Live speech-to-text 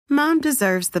Mom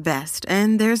deserves the best,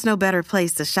 and there's no better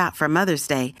place to shop for Mother's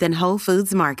Day than Whole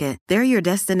Foods Market. They're your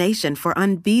destination for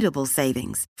unbeatable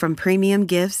savings, from premium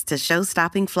gifts to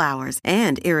show-stopping flowers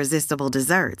and irresistible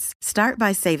desserts. Start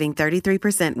by saving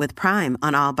 33% with Prime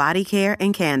on all body care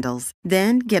and candles.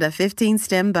 Then get a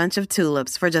 15-stem bunch of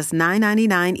tulips for just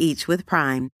 $9.99 each with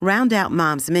Prime. Round out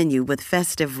Mom's menu with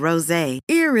festive rosé,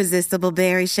 irresistible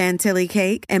berry chantilly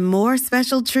cake, and more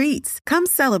special treats. Come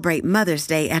celebrate Mother's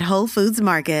Day at Whole Foods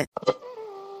Market.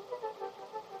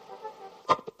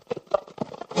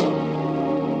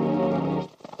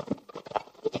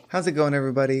 How's it going,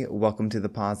 everybody? Welcome to the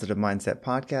Positive Mindset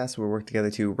Podcast, where we work together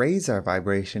to raise our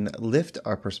vibration, lift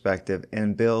our perspective,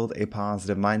 and build a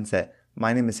positive mindset.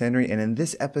 My name is Henry, and in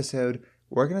this episode,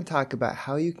 we're going to talk about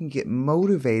how you can get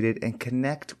motivated and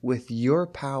connect with your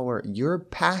power, your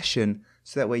passion,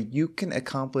 so that way you can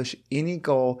accomplish any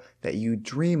goal that you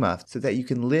dream of, so that you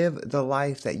can live the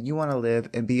life that you want to live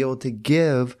and be able to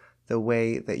give the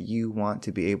way that you want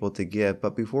to be able to give.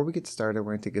 But before we get started,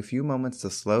 we're going to take a few moments to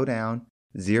slow down,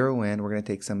 zero in. We're going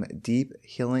to take some deep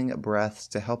healing breaths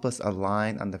to help us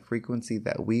align on the frequency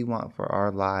that we want for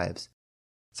our lives.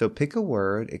 So pick a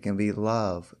word. It can be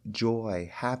love,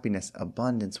 joy, happiness,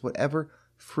 abundance, whatever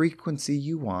frequency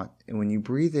you want. And when you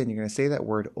breathe in, you're going to say that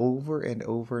word over and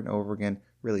over and over again.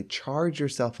 Really charge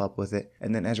yourself up with it.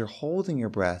 And then as you're holding your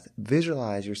breath,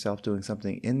 visualize yourself doing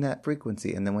something in that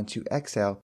frequency. And then once you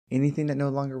exhale, anything that no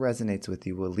longer resonates with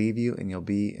you will leave you and you'll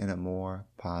be in a more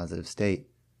positive state.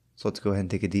 So let's go ahead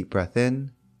and take a deep breath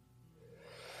in.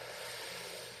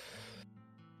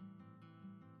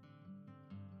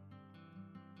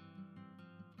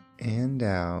 And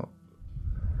out.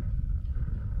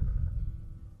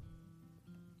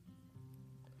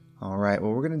 All right,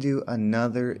 well, we're going to do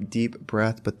another deep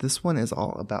breath, but this one is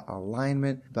all about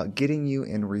alignment, about getting you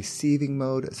in receiving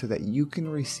mode so that you can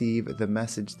receive the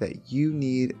message that you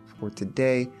need for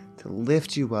today to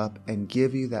lift you up and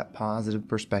give you that positive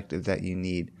perspective that you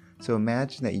need. So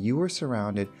imagine that you are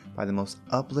surrounded by the most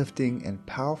uplifting and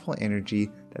powerful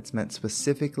energy that's meant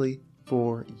specifically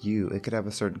for you. It could have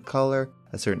a certain color,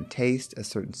 a certain taste, a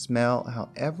certain smell,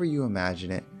 however you imagine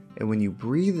it. And when you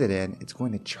breathe it in, it's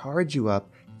going to charge you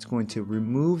up. It's going to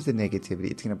remove the negativity.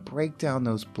 It's going to break down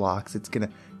those blocks. It's going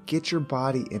to get your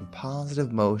body in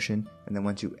positive motion. And then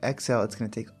once you exhale, it's going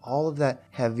to take all of that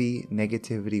heavy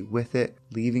negativity with it,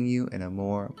 leaving you in a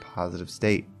more positive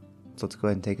state. So let's go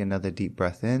ahead and take another deep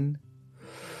breath in.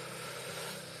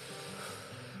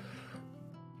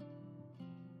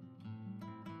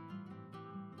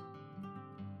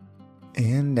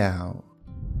 And out.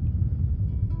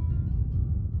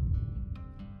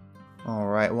 All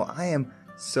right, well, I am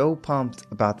so pumped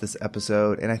about this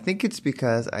episode, and I think it's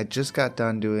because I just got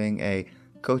done doing a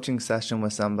coaching session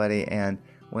with somebody, and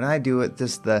when I do it,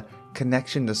 just the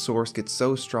connection to source gets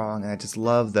so strong, and I just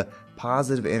love the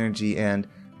positive energy and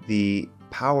the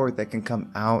power that can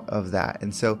come out of that.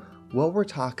 And so what we're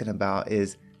talking about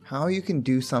is how you can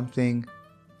do something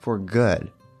for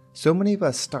good. So many of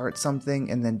us start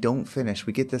something and then don't finish.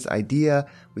 We get this idea,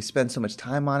 we spend so much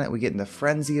time on it, we get in the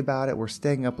frenzy about it, we're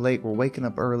staying up late, we're waking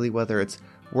up early, whether it's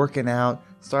working out,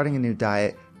 starting a new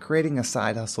diet, creating a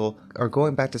side hustle, or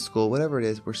going back to school, whatever it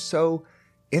is, we're so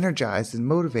energized and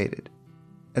motivated.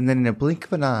 And then in a blink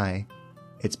of an eye,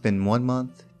 it's been 1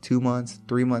 month, 2 months,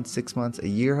 3 months, 6 months, a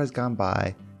year has gone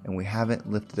by, and we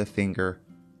haven't lifted a finger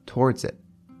towards it.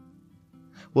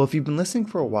 Well, if you've been listening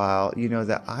for a while, you know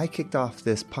that I kicked off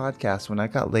this podcast when I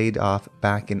got laid off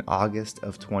back in August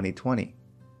of 2020.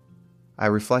 I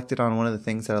reflected on one of the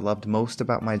things that I loved most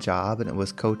about my job, and it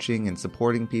was coaching and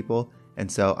supporting people.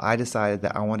 And so I decided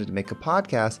that I wanted to make a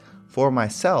podcast for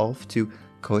myself to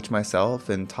coach myself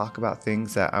and talk about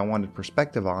things that I wanted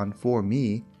perspective on for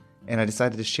me. And I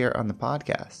decided to share it on the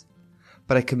podcast.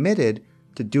 But I committed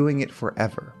to doing it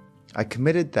forever. I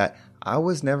committed that I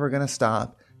was never going to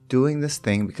stop doing this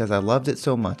thing because I loved it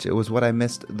so much. It was what I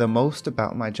missed the most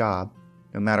about my job,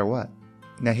 no matter what.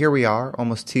 Now here we are,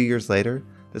 almost 2 years later.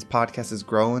 This podcast has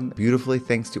grown beautifully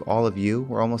thanks to all of you.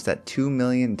 We're almost at 2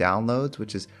 million downloads,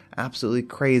 which is absolutely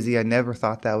crazy. I never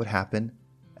thought that would happen.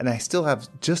 And I still have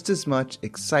just as much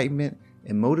excitement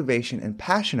and motivation and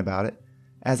passion about it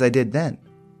as I did then.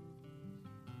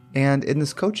 And in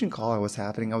this coaching call I was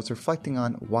reflecting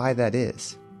on why that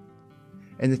is.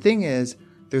 And the thing is,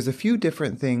 there's a few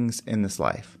different things in this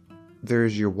life.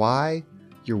 There's your why,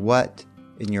 your what,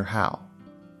 and your how.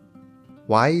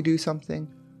 Why you do something,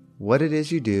 what it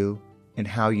is you do, and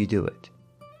how you do it.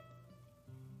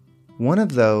 One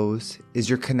of those is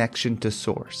your connection to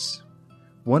source.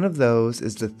 One of those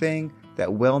is the thing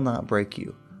that will not break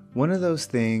you. One of those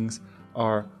things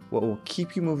are what will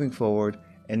keep you moving forward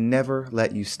and never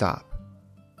let you stop.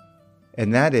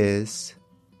 And that is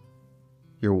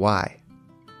your why.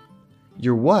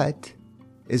 Your what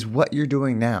is what you're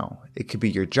doing now. It could be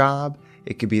your job,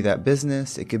 it could be that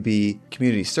business, it could be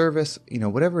community service,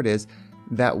 whatever it is.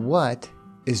 That what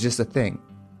is just a thing.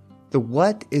 The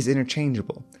what is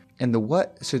interchangeable, and the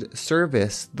what should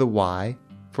service the why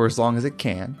for as long as it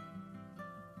can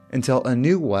until a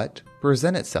new what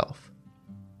presents itself.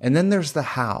 And then there's the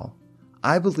how.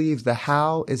 I believe the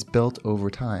how is built over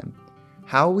time.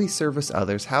 How we service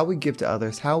others, how we give to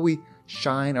others, how we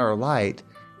shine our light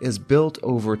is built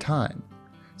over time.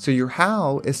 So your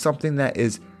how is something that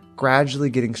is gradually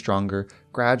getting stronger,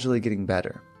 gradually getting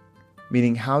better.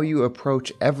 Meaning how you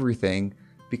approach everything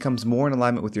becomes more in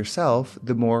alignment with yourself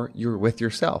the more you're with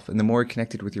yourself and the more you're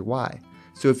connected with your why.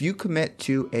 So if you commit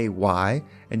to a why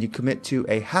and you commit to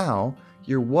a how,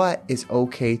 your what is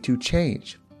okay to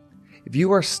change. If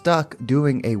you are stuck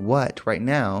doing a what right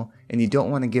now and you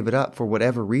don't want to give it up for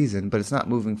whatever reason, but it's not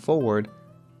moving forward,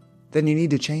 then you need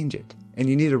to change it and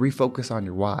you need to refocus on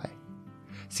your why.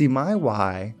 See, my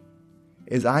why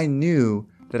is I knew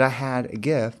that I had a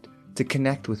gift to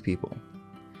connect with people.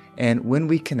 And when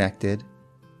we connected,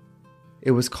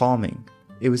 it was calming,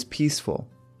 it was peaceful.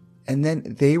 And then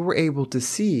they were able to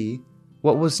see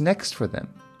what was next for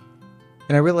them.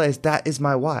 And I realized that is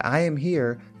my why. I am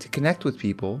here to connect with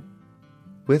people,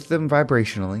 with them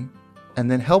vibrationally, and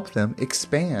then help them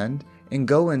expand and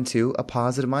go into a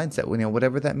positive mindset,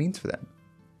 whatever that means for them.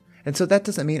 And so that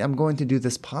doesn't mean I'm going to do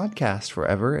this podcast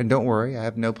forever. And don't worry, I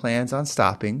have no plans on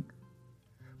stopping.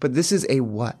 But this is a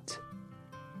what.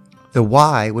 The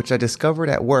why, which I discovered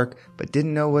at work, but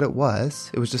didn't know what it was.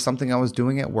 It was just something I was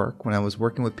doing at work when I was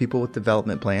working with people with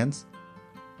development plans.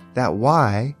 That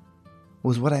why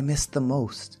was what I missed the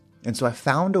most. And so I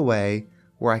found a way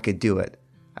where I could do it.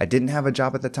 I didn't have a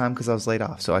job at the time because I was laid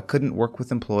off. So I couldn't work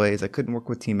with employees. I couldn't work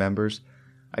with team members.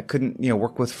 I couldn't,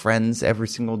 work with friends every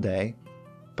single day.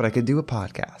 But I could do a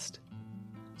podcast.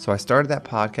 So I started that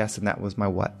podcast, and that was my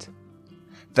what.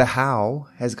 The how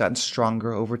has gotten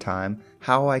stronger over time.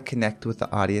 How I connect with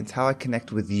the audience, how I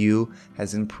connect with you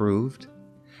has improved.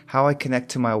 How I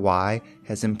connect to my why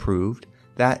has improved.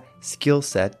 That skill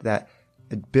set, that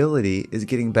ability is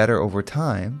getting better over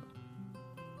time.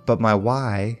 But my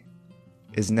why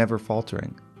is never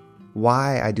faltering.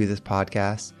 Why I do this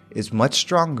podcast is much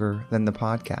stronger than the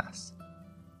podcast.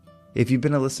 If you've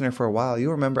been a listener for a while,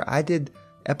 you'll remember I did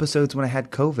episodes when I had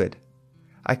COVID.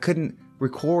 I couldn't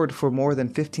record for more than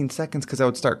 15 seconds because I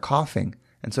would start coughing.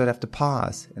 And so I'd have to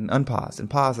pause and unpause and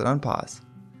pause and unpause.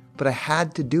 But I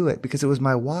had to do it because it was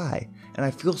my why. And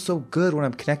I feel so good when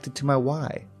I'm connected to my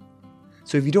why.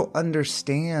 So if you don't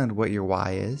understand what your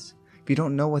why is, if you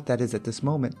don't know what that is at this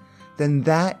moment, then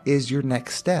that is your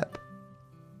next step.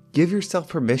 Give yourself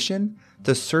permission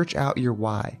to search out your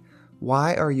why.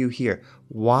 Why are you here?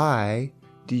 Why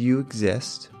do you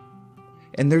exist?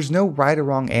 And there's no right or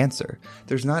wrong answer.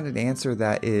 There's not an answer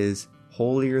that is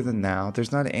holier than thou.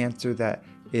 There's not an answer that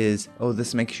is, oh,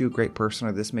 this makes you a great person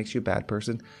or this makes you a bad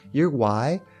person. Your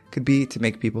why could be to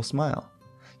make people smile.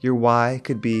 Your why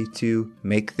could be to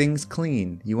make things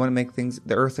clean. You want to make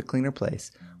the earth a cleaner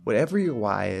place. Whatever your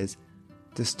why is,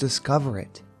 just discover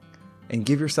it and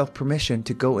give yourself permission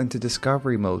to go into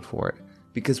discovery mode for it.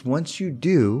 Because once you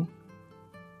do,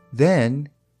 then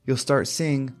you'll start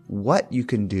seeing what you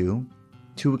can do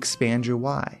to expand your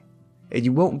why. And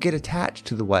you won't get attached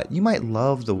to the what. You might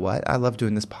love the what. I love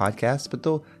doing this podcast, but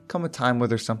there'll come a time where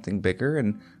there's something bigger.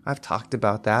 And I've talked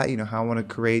about that, how I want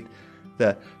to create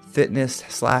the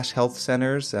fitness/health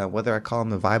centers, whether I call them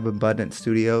the Vibe Abundant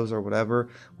Studios or whatever,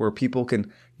 where people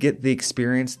can get the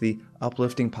experience, the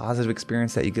uplifting, positive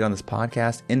experience that you get on this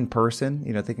podcast in person.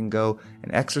 They can go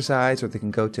and exercise, or they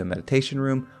can go to a meditation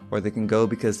room, or they can go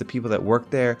because the people that work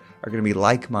there are going to be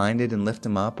like-minded and lift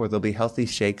them up, or there'll be healthy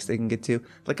shakes they can get to.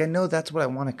 I know that's what I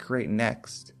want to create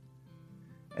next.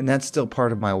 And that's still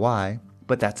part of my why,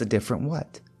 but that's a different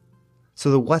what.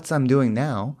 So the what's I'm doing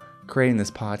now, creating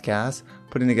this podcast,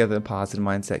 putting together a positive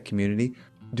mindset community,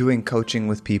 doing coaching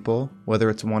with people, whether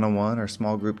it's one-on-one or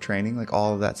small group training,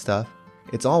 all of that stuff.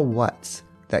 It's all what's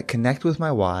that connect with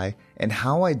my why, and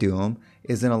how I do them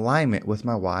is in alignment with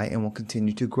my why and will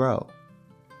continue to grow.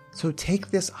 So take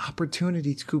this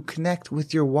opportunity to connect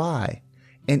with your why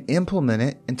and implement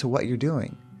it into what you're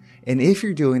doing. And if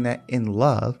you're doing that in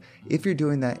love, if you're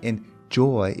doing that in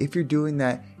joy, if you're doing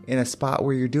that in a spot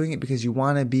where you're doing it because you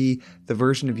want to be the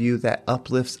version of you that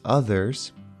uplifts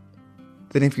others,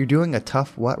 then if you're doing a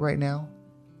tough what right now,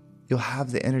 you'll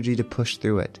have the energy to push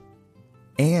through it.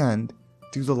 And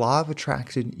through the law of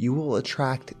attraction, you will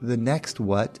attract the next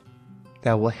what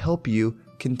that will help you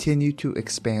continue to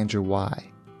expand your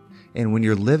why. And when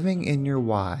you're living in your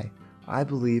why, I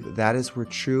believe that is where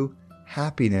true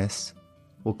happiness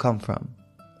will come from.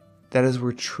 That is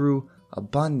where true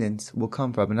abundance will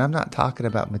come from. And I'm not talking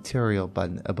about material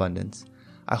abundance.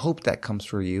 I hope that comes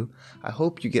for you. I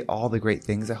hope you get all the great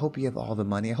things. I hope you have all the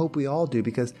money. I hope we all do,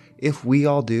 because if we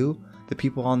all do, the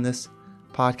people on this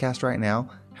podcast right now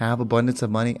have abundance of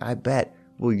money, I bet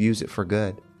we'll use it for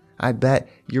good. I bet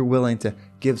you're willing to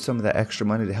give some of that extra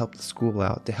money to help the school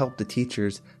out, to help the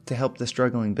teachers, to help the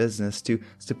struggling business, to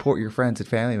support your friends and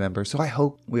family members. So I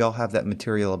hope we all have that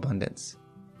material abundance.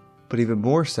 But even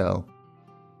more so,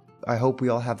 I hope we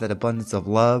all have that abundance of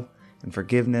love and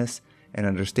forgiveness and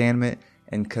understanding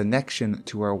and connection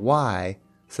to our why,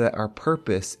 so that our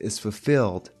purpose is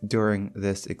fulfilled during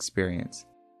this experience.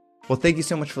 Well, thank you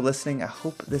so much for listening. I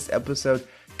hope this episode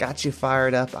got you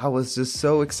fired up. I was just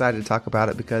so excited to talk about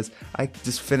it because I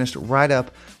just finished right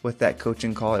up with that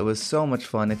coaching call. It was so much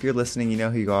fun. If you're listening, you know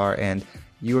who you are, and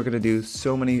you are going to do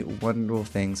so many wonderful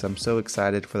things. I'm so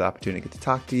excited for the opportunity to get to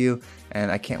talk to you,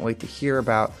 and I can't wait to hear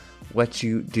about what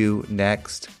you do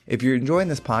next. If you're enjoying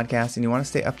this podcast and you want to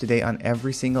stay up to date on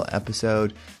every single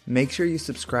episode, make sure you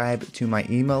subscribe to my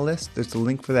email list. There's a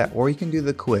link for that, or you can do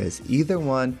the quiz. Either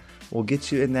one will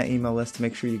get you in that email list to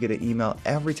make sure you get an email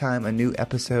every time a new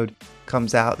episode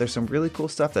comes out. There's some really cool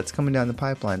stuff that's coming down the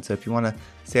pipeline. So if you want to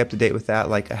stay up to date with that,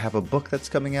 like I have a book that's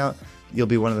coming out, you'll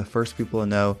be one of the first people to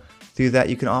know through that.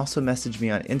 You can also message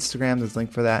me on Instagram. There's a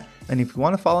link for that. And if you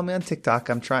want to follow me on TikTok,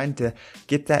 I'm trying to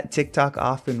get that TikTok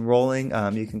off and rolling.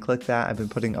 You can click that. I've been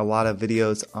putting a lot of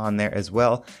videos on there as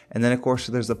well. And then, of course,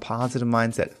 there's the Positive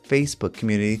Mindset Facebook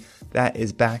community that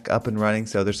is back up and running.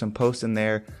 So there's some posts in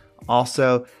there.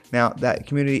 Also, now that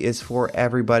community is for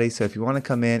everybody. So if you want to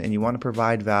come in and you want to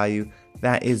provide value,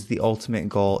 that is the ultimate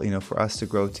goal, for us to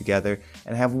grow together.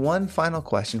 And I have one final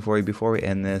question for you before we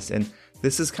end this. And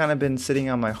this has kind of been sitting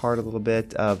on my heart a little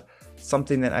bit, of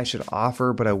something that I should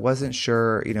offer, but I wasn't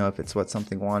sure, if it's what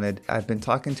something wanted. I've been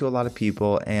talking to a lot of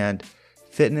people, and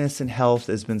fitness and health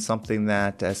has been something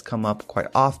that has come up quite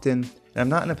often. And I'm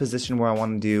not in a position where I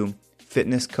want to do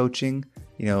fitness coaching,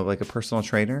 like a personal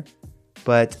trainer.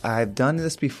 But I've done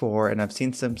this before, and I've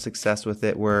seen some success with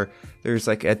it, where there's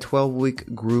like a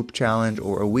 12-week group challenge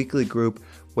or a weekly group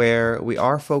where we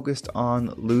are focused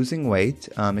on losing weight.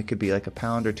 It could be like 1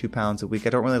 pound or 2 pounds a week. I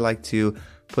don't really like to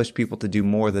push people to do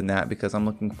more than that, because I'm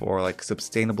looking for like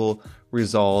sustainable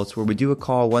results, where we do a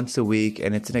call once a week,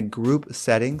 and it's in a group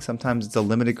setting. Sometimes it's a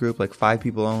limited group, like 5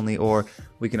 people only, or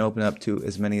we can open up to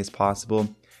as many as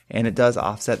possible. And it does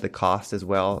offset the cost as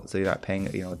well, so you're not paying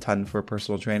a ton for a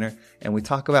personal trainer. And we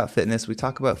talk about fitness, we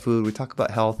talk about food, we talk about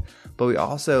health, but we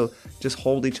also just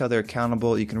hold each other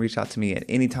accountable. You can reach out to me at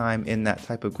any time in that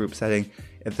type of group setting.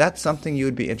 If that's something you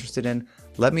would be interested in,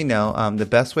 let me know. The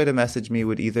best way to message me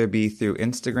would either be through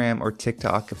Instagram or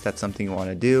TikTok, if that's something you want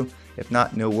to do. If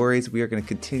not, no worries. We are going to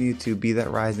continue to be that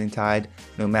rising tide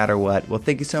no matter what. Well,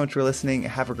 thank you so much for listening.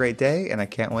 Have a great day, and I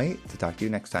can't wait to talk to you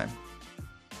next time.